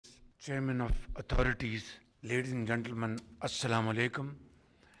Chairman of authorities, ladies and gentlemen, Assalamu alaikum,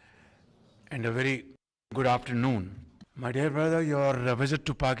 and a very good afternoon. My dear brother, your visit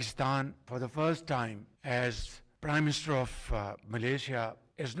to Pakistan for the first time as Prime Minister of Malaysia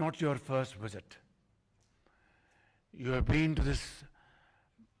is not your first visit. You have been to this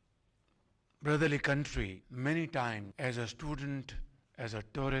brotherly country many times as a student, as a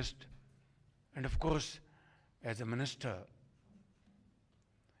tourist, and of course as a minister.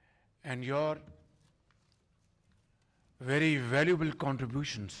 And your very valuable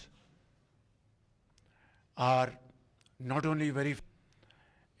contributions are not only very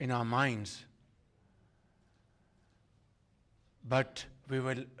in our minds, but we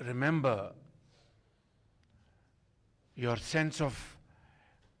will remember your sense of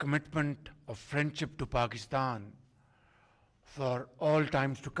commitment of friendship to Pakistan for all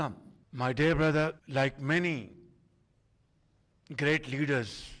times to come. My dear brother, like many great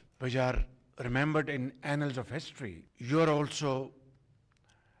leaders which are remembered in annals of history, you are also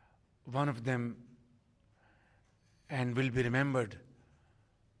one of them and will be remembered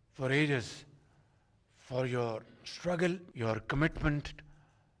for ages for your struggle, your commitment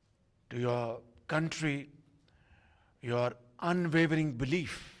to your country, your unwavering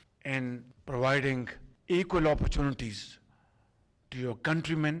belief in providing equal opportunities to your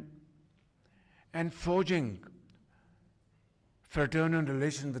countrymen and forging fraternal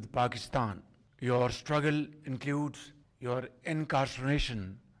relations with Pakistan. Your struggle includes your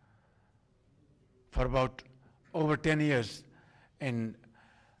incarceration for about over 10 years in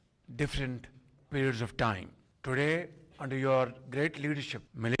different periods of time. Today, under your great leadership,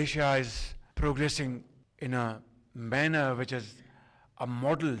 Malaysia is progressing in a manner which is a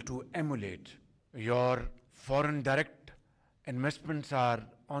model to emulate. Your foreign direct investments are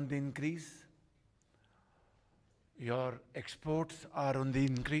on the increase. Your exports are on the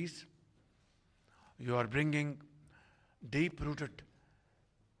increase. You are bringing deep-rooted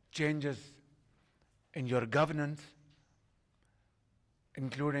changes in your governance,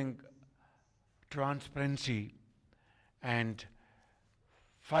 including transparency and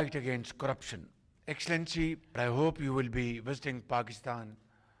fight against corruption. Excellency, I hope you will be visiting Pakistan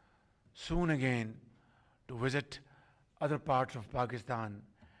soon again to visit other parts of Pakistan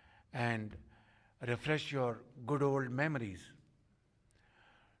and refresh your good old memories.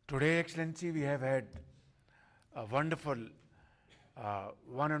 Today, Excellency, we have had a wonderful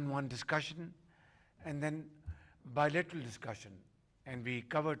one-on-one discussion and then bilateral discussion, and we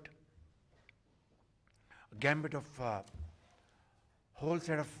covered a gambit of whole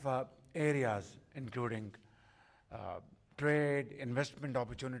set of areas, including trade, investment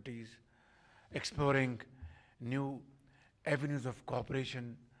opportunities, exploring new avenues of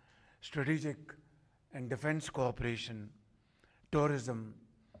cooperation, strategic and defense cooperation, tourism,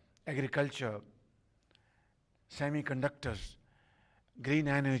 agriculture, semiconductors, green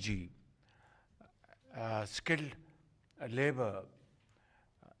energy, skilled labor,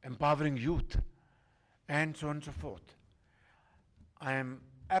 empowering youth, and so on and so forth. I am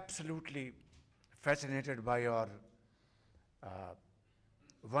absolutely fascinated by your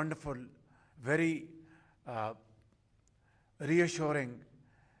wonderful, very reassuring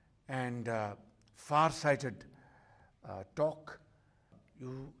and far-sighted talk.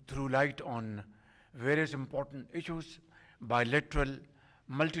 You threw light on various important issues, bilateral,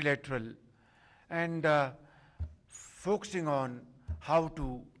 multilateral, and focusing on how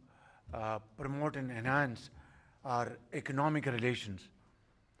to promote and enhance our economic relations.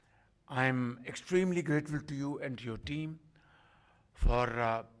 I am extremely grateful to you and to your team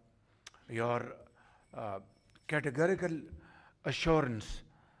for your categorical assurance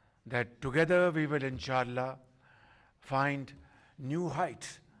that together we will, inshallah, find new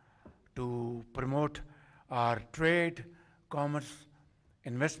heights to promote our trade, commerce,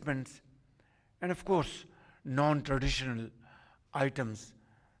 investments, and of course, non-traditional items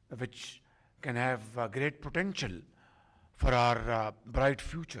which can have great potential for our bright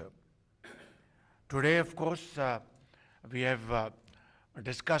future. Today, of course, we have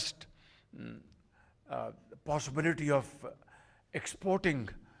discussed the possibility of exporting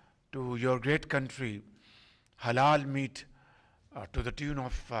to your great country halal meat to the tune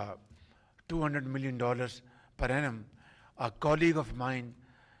of $200 million per annum. A colleague of mine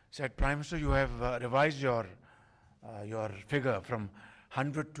said, Prime Minister, you have revised your figure from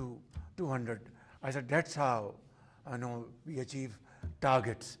 100 to 200. I said, that's how we achieve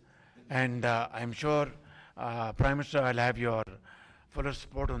targets. And I'm sure, Prime Minister, I'll have your full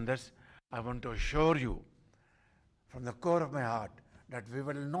support on this. I want to assure you from the core of my heart that we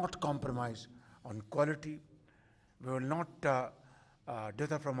will not compromise on quality. We will not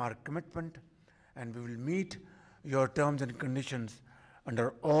differ from our commitment, and we will meet your terms and conditions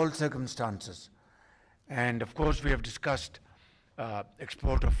under all circumstances. And of course, we have discussed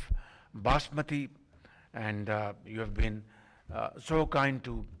export of basmati, and you have been so kind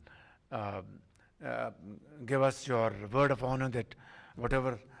to uh, give us your word of honor that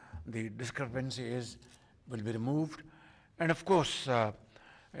whatever the discrepancy is will be removed. And of course, there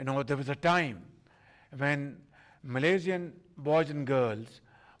was a time when Malaysian boys and girls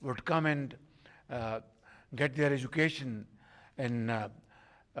would come and get their education in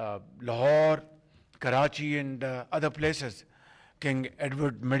Lahore, Karachi, and other places, King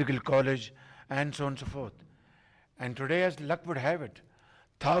Edward Medical College, and so on and so forth. And today, as luck would have it,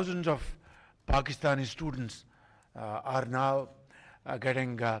 thousands of Pakistani students are now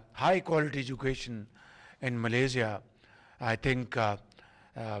getting high quality education in Malaysia. I think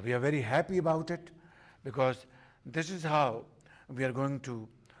we are very happy about it, because this is how we are going to,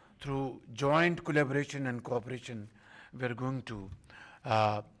 through joint collaboration and cooperation, we are going to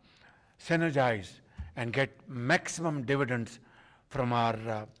synergize and get maximum dividends from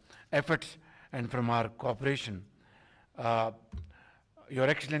our efforts and from our cooperation. Your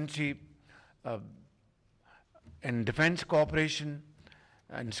Excellency, in defense cooperation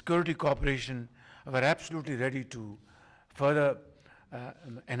and security cooperation, we are absolutely ready to further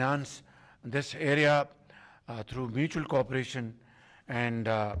enhance this area through mutual cooperation, and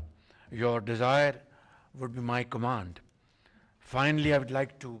your desire would be my command. Finally, I would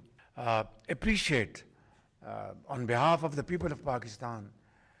like to appreciate on behalf of the people of Pakistan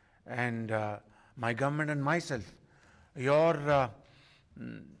and my government and myself your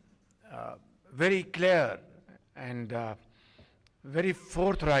very clear and very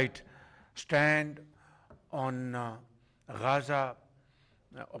forthright stand on Gaza,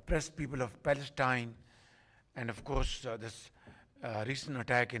 oppressed people of Palestine, and of course this recent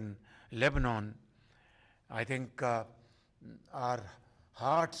attack in Lebanon. I think our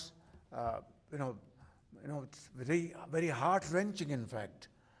hearts, it's very, very heart-wrenching. In fact,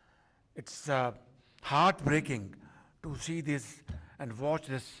 it's heartbreaking to see this and watch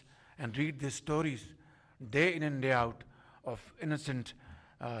this and read these stories day in and day out of innocent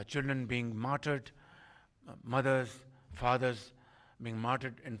children being martyred, mothers, fathers being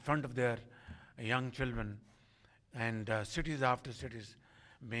martyred in front of their young children, and cities after cities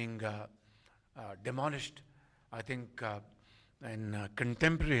being demolished. I think in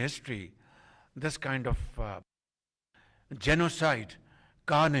contemporary history, this kind of genocide,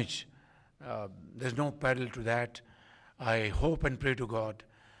 carnage, there's no parallel to that. I hope and pray to God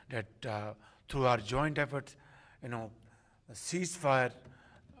that through our joint efforts, a ceasefire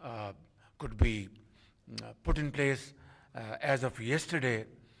could be put in place as of yesterday,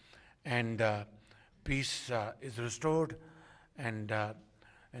 and peace is restored, and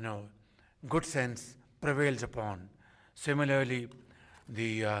good sense prevails upon. Similarly,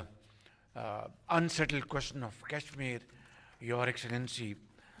 the unsettled question of Kashmir, Your Excellency,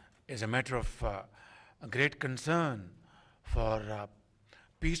 is a matter of great concern for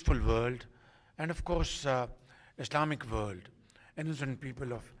peaceful world, and of course Islamic world. Innocent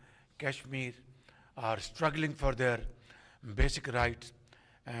people of Kashmir are struggling for their basic rights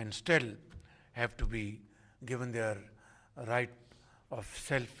and still have to be given their right of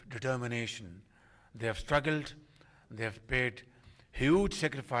self-determination. They have struggled, they have paid huge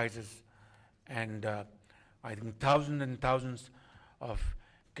sacrifices, and I think thousands and thousands of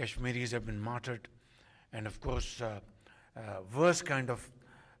Kashmiris have been martyred, and of course worse kind of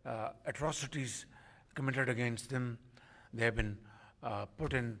atrocities committed against them. They have been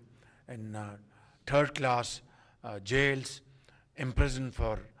put in third-class jails, imprisoned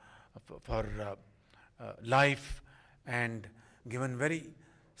for life, and given very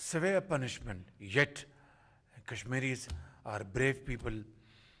severe punishment. Yet Kashmiris are brave people.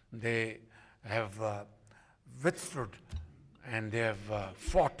 They have withstood and they have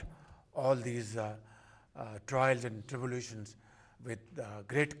fought all these trials and tribulations with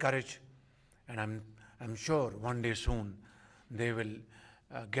great courage, and I'm sure one day soon they will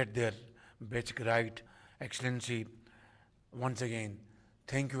get their basic right. Excellency, once again,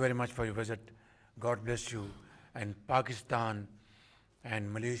 thank you very much for your visit. God bless you, and Pakistan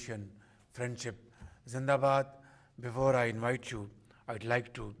and Malaysian friendship Zindabad. Before I invite you, I'd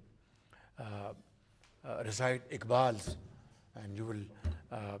like to recite Iqbal's, and you will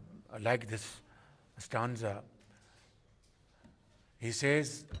like this stanza. He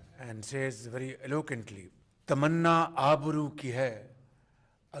says very eloquently, Tamanna आबरू की है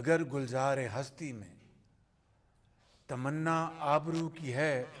अगर गुलजार हस्ती में, तमन्ना आबरू की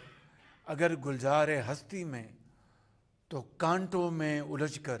है अगर गुलजार हस्ती में, तो कांटों में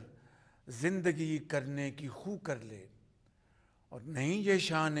उलझकर जिंदगी करने की खू कर ले, और नहीं ये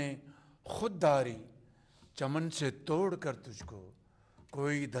शान खुददारी चमन से तोड़ कर तुझको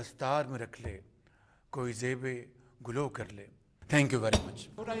कोई दस्तार में रख ले, कोई ज़ेबे गुलो कर ले. Thank you very much.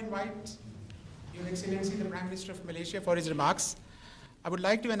 Before I invite Your Excellency the Prime Minister of Malaysia for his remarks, I would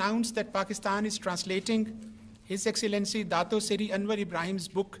like to announce that Pakistan is translating His Excellency Dato Seri Anwar Ibrahim's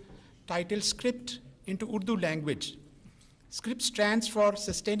book titled Script into Urdu language. Script stands for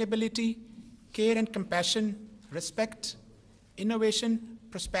sustainability, care and compassion, respect, innovation,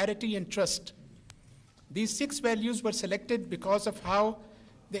 prosperity and trust. These 6 values were selected because of how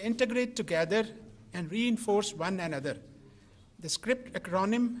they integrate together and reinforce one another. The script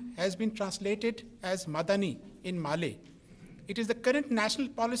acronym has been translated as Madani in Malay. It is the current national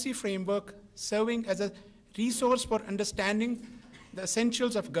policy framework serving as a resource for understanding the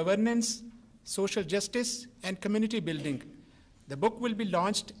essentials of governance, social justice, and community building. The book will be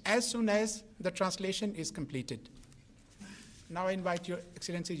launched as soon as the translation is completed. Now I invite Your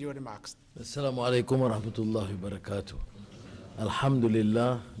Excellency your remarks. Assalamu alaikum wa rahmatullahi wa barakatuh.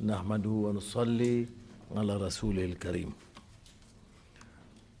 Alhamdulillah, nahmaduhu wa nusalli ala rasulil kareem.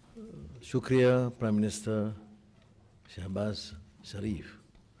 Shukriya, Prime Minister Shehbaz Sharif,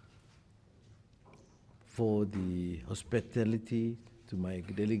 for the hospitality to my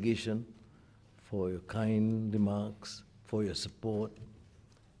delegation, for your kind remarks, for your support,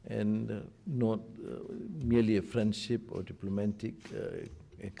 and not merely a friendship or diplomatic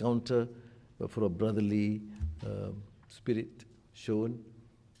encounter, but for a brotherly spirit shown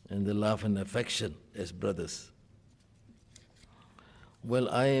and the love and affection as brothers. Well,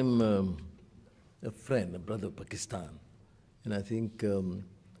 I am a friend, a brother of Pakistan, and I think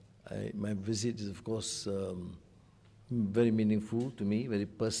my visit is, of course, very meaningful to me, very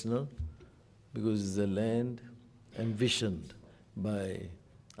personal, because it's a land envisioned by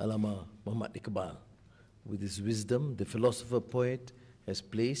Allama Muhammad Iqbal. With his wisdom, the philosopher poet has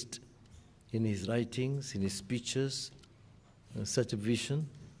placed in his writings, in his speeches, such a vision,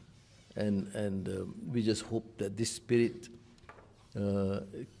 and we just hope that this spirit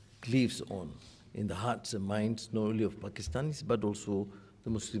lives on in the hearts and minds not only of Pakistanis but also the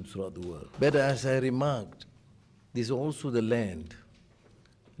Muslims throughout the world. But as I remarked, this is also the land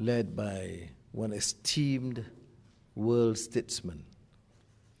led by one esteemed world statesman,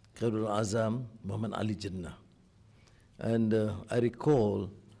 Khairul Azam Muhammad Ali Jinnah. And I recall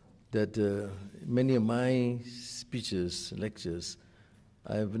that many of my speeches, lectures,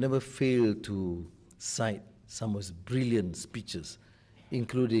 I have never failed to cite some of his brilliant speeches,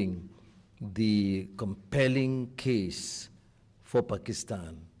 including the compelling case for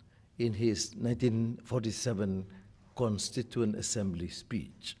Pakistan in his 1947 Constituent Assembly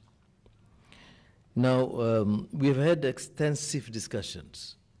speech. Now, we have had extensive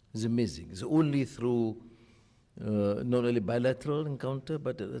discussions. It's amazing. It's only through not only bilateral encounter,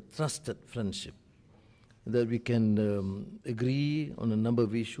 but a trusted friendship that we can agree on a number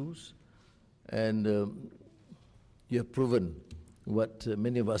of issues. And you have proven what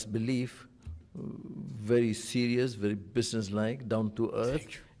many of us believe, very serious, very businesslike, down to earth,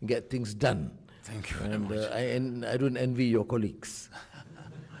 get things done. Thank you very much. And I don't envy your colleagues.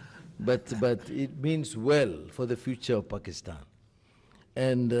 but it means well for the future of Pakistan.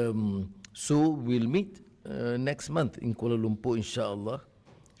 And so we'll meet next month in Kuala Lumpur, inshallah,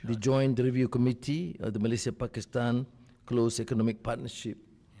 the Joint Review Committee of the Malaysia-Pakistan Close Economic Partnership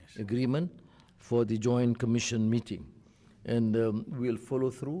Agreement for the Joint Commission meeting. And we'll follow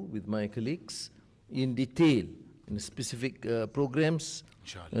through with my colleagues in detail in specific programs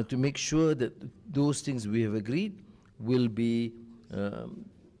to make sure that those things we have agreed will be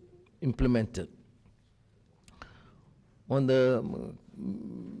implemented. On the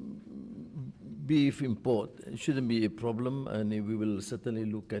beef import, it shouldn't be a problem, and we will certainly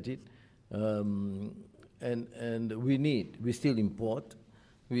look at it. And we still import.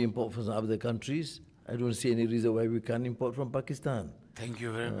 We import from other countries. I don't see any reason why we can't import from Pakistan. Thank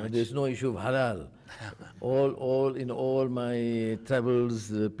you very much. There's no issue of halal. In all my travels,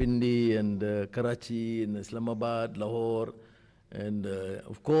 Pindi and Karachi and Islamabad, Lahore, and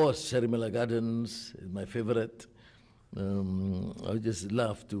of course Sharimala Gardens is my favorite. I just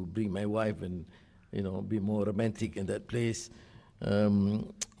love to bring my wife and be more romantic in that place.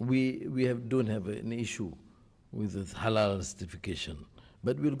 We don't have an issue with the halal certification.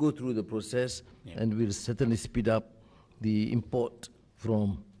 But we'll go through the process and we'll certainly speed up the import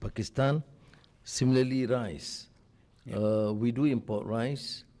from Pakistan. Similarly, rice. We do import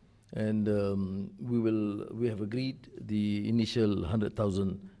rice, and we have agreed the initial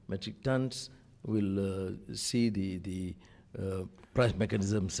 100,000 metric tons will see the price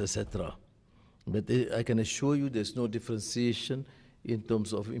mechanisms, etc. But I can assure you there's no differentiation in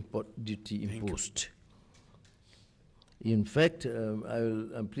terms of import duty imposed. In fact,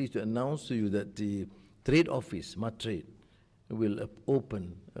 I'm pleased to announce to you that the trade office, Matrade, will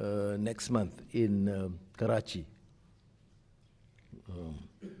open next month in Karachi.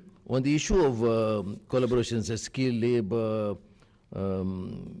 On the issue of collaborations and skilled labor,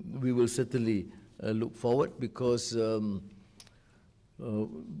 we will certainly look forward, because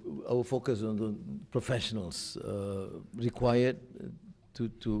our focus on the professionals required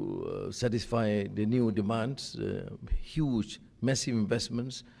to satisfy the new demands, huge, massive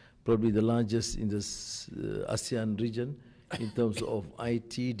investments, probably the largest in the ASEAN region in terms of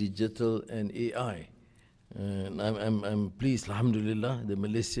IT, digital, and AI. And I'm pleased, alhamdulillah, that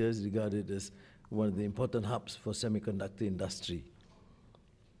Malaysia is regarded as one of the important hubs for semiconductor industry.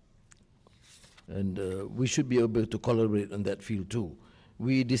 And we should be able to collaborate on that field too.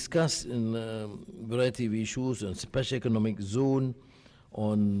 We discussed in a variety of issues on special economic zone,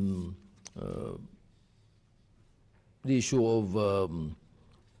 on the issue of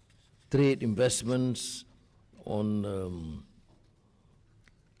trade investments, on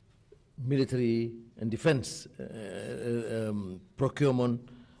military and defense procurement,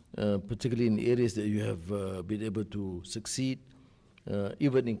 particularly in areas that you have been able to succeed,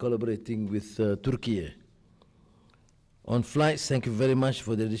 even in collaborating with Turkey. On flights, thank you very much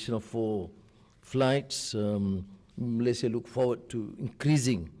for the additional 4 flights. Malaysia look forward to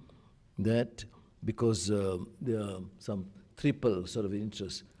increasing that, because there are some triple sort of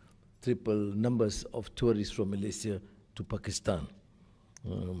interest, triple numbers of tourists from Malaysia to Pakistan,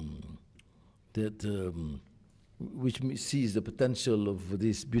 which sees the potential of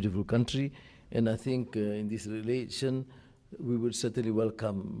this beautiful country. And I think in this relation, we would certainly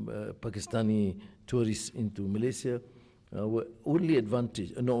welcome Pakistani tourists into Malaysia. Our only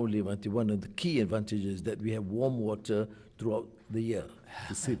advantage, not only advantage, one of the key advantages is that we have warm water throughout the year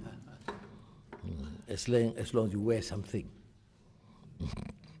to swim, as long as you wear something.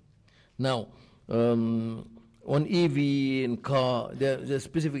 Now, on EV and car, there are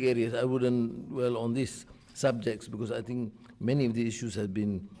specific areas. I wouldn't dwell on these subjects, because I think many of the issues have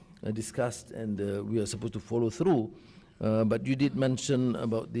been discussed, and we are supposed to follow through. But you did mention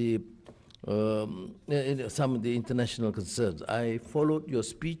about the some of the international concerns. I followed your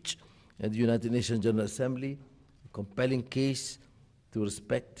speech at the United Nations General Assembly, a compelling case to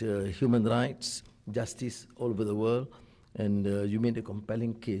respect human rights, justice all over the world, and you made a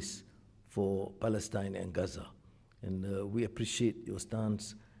compelling case for Palestine and Gaza. And we appreciate your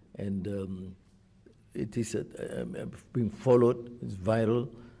stance, and it is being followed, it's viral,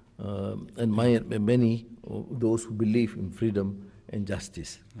 and admired by many of those who believe in freedom and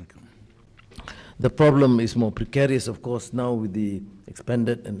justice. Thank you. The problem is more precarious, of course, now with the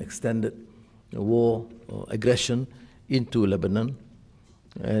expanded and extended war aggression into Lebanon,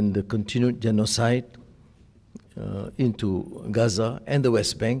 and the continued genocide into Gaza and the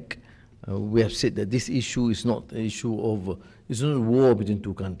West Bank. We have said that this issue is not an issue of, it's not a war between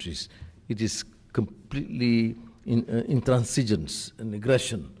two countries. It is completely intransigence and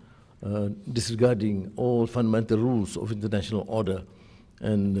aggression, disregarding all fundamental rules of international order,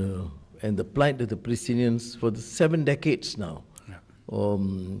 and the plight of the Palestinians for the 7 decades now,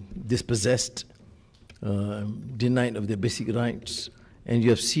 dispossessed, denied of their basic rights. And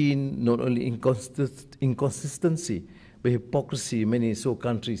you have seen not only inconsistency, but hypocrisy in many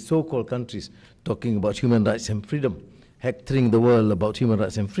so-called countries, talking about human rights and freedom, hectoring the world about human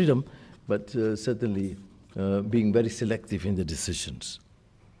rights and freedom, but certainly being very selective in the decisions.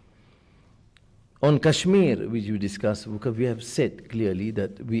 On Kashmir, which you discussed, because we have said clearly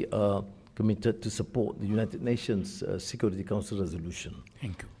that we are committed to support the United Nations Security Council resolution.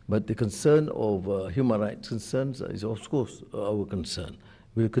 Thank you. But the concern of human rights concerns is, of course, our concern.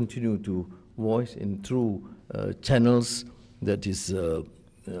 We'll continue to voice in through channels that is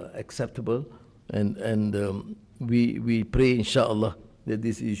acceptable, and we pray, inshallah, that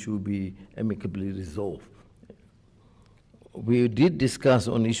this issue be amicably resolved. We did discuss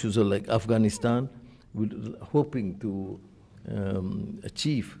on issues like Afghanistan, hoping to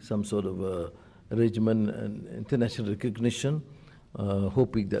achieve some sort of arrangement and international recognition,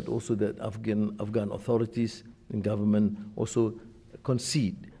 hoping that also that Afghan authorities and government also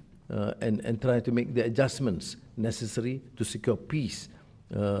concede and try to make the adjustments necessary to secure peace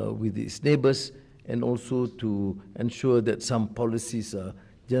with its neighbors, and also to ensure that some policies are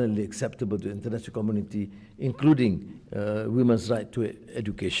generally acceptable to the international community, including women's right to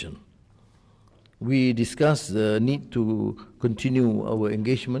education. We discussed the need to continue our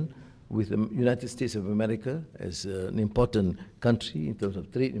engagement with the United States of America as an important country in terms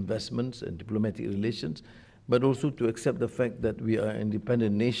of trade, investments, and diplomatic relations, but also to accept the fact that we are an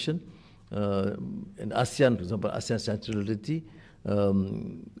independent nation. And ASEAN, for example, ASEAN centrality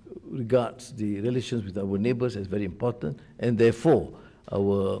regards the relations with our neighbors as very important, and therefore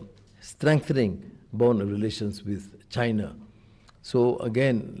our strengthening bond of relations with China. So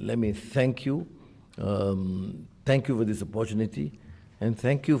again, let me thank you. Thank you for this opportunity, and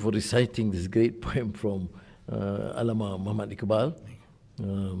thank you for reciting this great poem from Allama Muhammad Iqbal.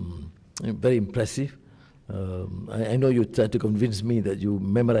 Very impressive. I know you tried to convince me that you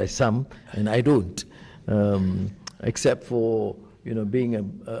memorize some, and I don't, except for being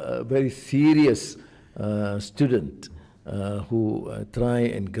a very serious student who try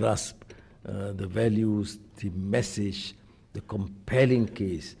and grasp the values, the message, the compelling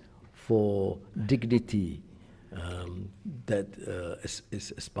case for dignity that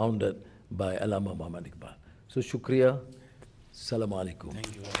is expounded by Allama Muhammad Iqbal. So shukriya, Assalamu alaikum.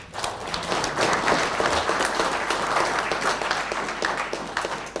 Thank you.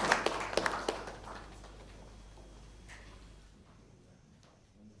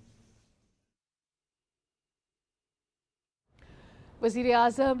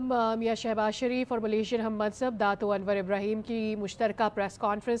 वज़ीर-ए-आज़म मियाँ शहबाज शरीफ और Malaysian हम मनसब दातो अनवर इब्राहिम की मुश्तरका press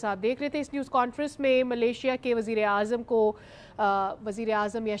conference आप देख रहे थे। इस न्यूज़ कॉन्फ्रेंस में मलेशिया के वज़ीर-ए-आज़म को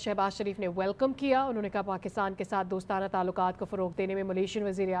वज़ीर-ए-आज़म मियाँ शहबाज शरीफ ने वेलकम किया। उन्होंने कहा पाकिस्तान के साथ दोस्ताना ताल्लुकात को फ़रोग़ देने में मलेशियन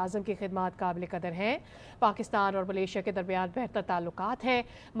वज़ीर-ए-आज़म की खिदमत काबिल कदर हैं। पाकिस्तान और मलेशिया के दरमियान बेहतर ताल्लुकात हैं।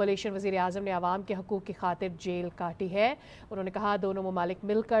 मलेशियन वज़ीर-ए-आज़म ने आवाम के हकूक़ की खातिर जेल काटी है। उन्होंने कहा दोनों ममालिक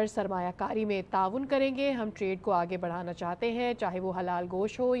मिलकर सरमायाकारी में ताउन करेंगे। हम ट्रेड को आगे बढ़ाना चाहते हैं, चाहे वो हलाल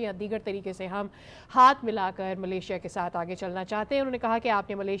गोश्त हो या दीगर तरीके से हम हाथ मिलाकर मलेशिया के साथ आगे चलना चाहते हैं। उन्होंने कहा कि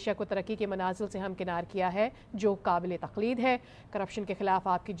आपने मलेशिया को तरक्की के मनाजिल से हमकिनार किया है, जो काबिल तक़लीद है। करप्शन के खिलाफ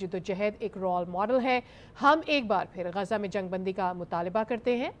आपकी जिद्दोजहद एक रोल मॉडल है। हम एक बार फिर गजा में जंगबंदी का मुतालबा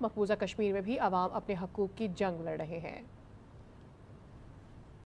करते हैं। मकबूजा कश्मीर में भी आवाम अपने हकूक़ की जंग लड़ रहे हैं।